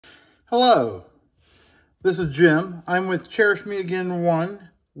Hello, this is Jim. I'm with Cherish Me Again 1.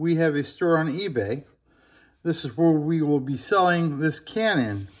 We have a store on eBay. This is where we will be selling this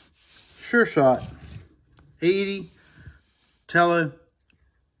Canon Sure Shot 80 tele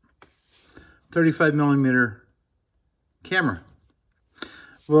 35mm camera.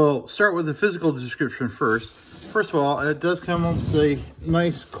 We'll start with the physical description first. First of all, it does come with a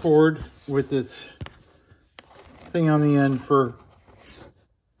nice cord with its thing on the end for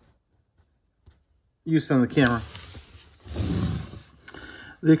use on the camera.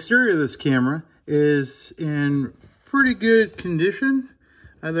 The exterior of this camera is in pretty good condition.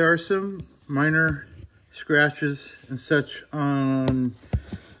 There are some minor scratches and such on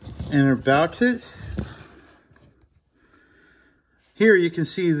and about it. Here you can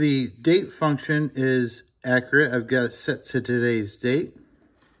see the date function is accurate. I've got it set to today's date.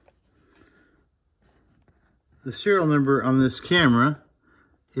 The serial number on this camera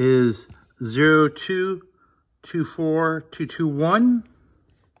is 0224221.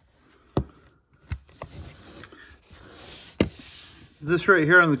 This right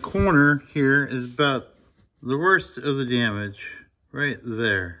here on the corner here is about the worst of the damage, right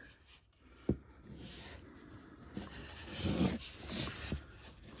there.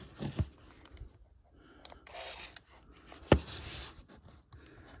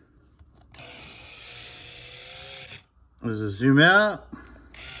 There's a zoom out.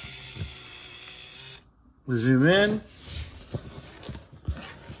 We zoom in.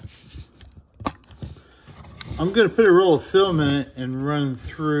 I'm going to put a roll of film in it and run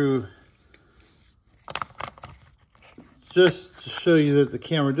through just to show you that the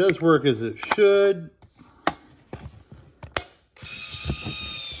camera does work as it should.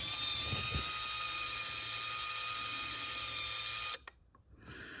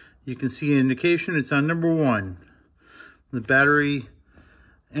 You can see an indication it's on number 1. The battery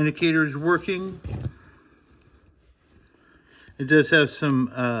indicator is working. It does have some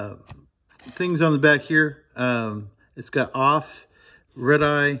things on the back here. It's got off, red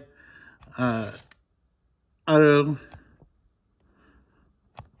eye, auto,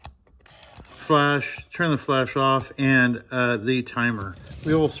 flash, turn the flash off, and the timer.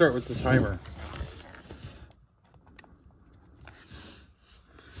 We will start with the timer.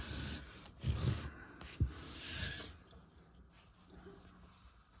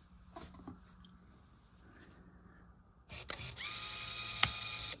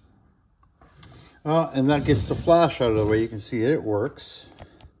 And that gets the flash out of the way. You can see it works.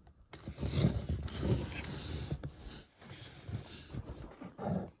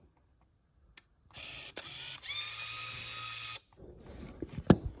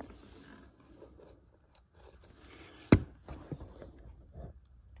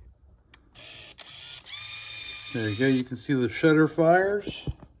 There you go. You can see the shutter fires.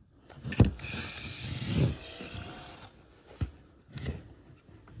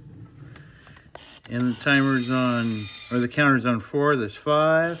 And the timer's on, or the counter's on 4, there's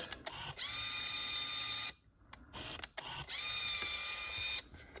 5.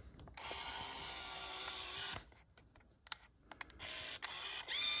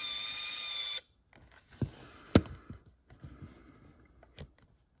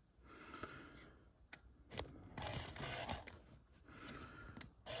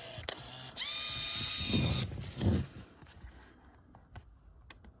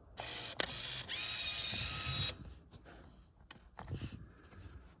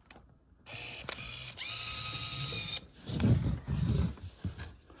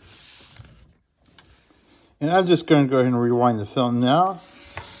 And I'm just going to go ahead and rewind the film now.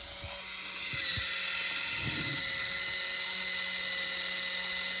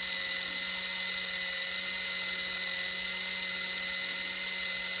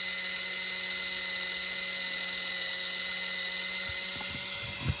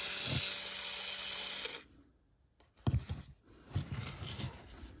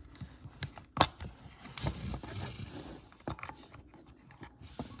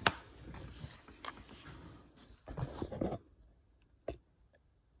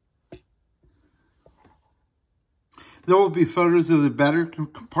 There will be photos of the battery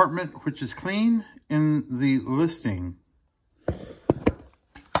compartment, which is clean, in the listing.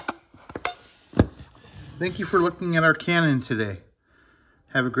 Thank you for looking at our Canon today.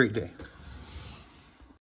 Have a great day.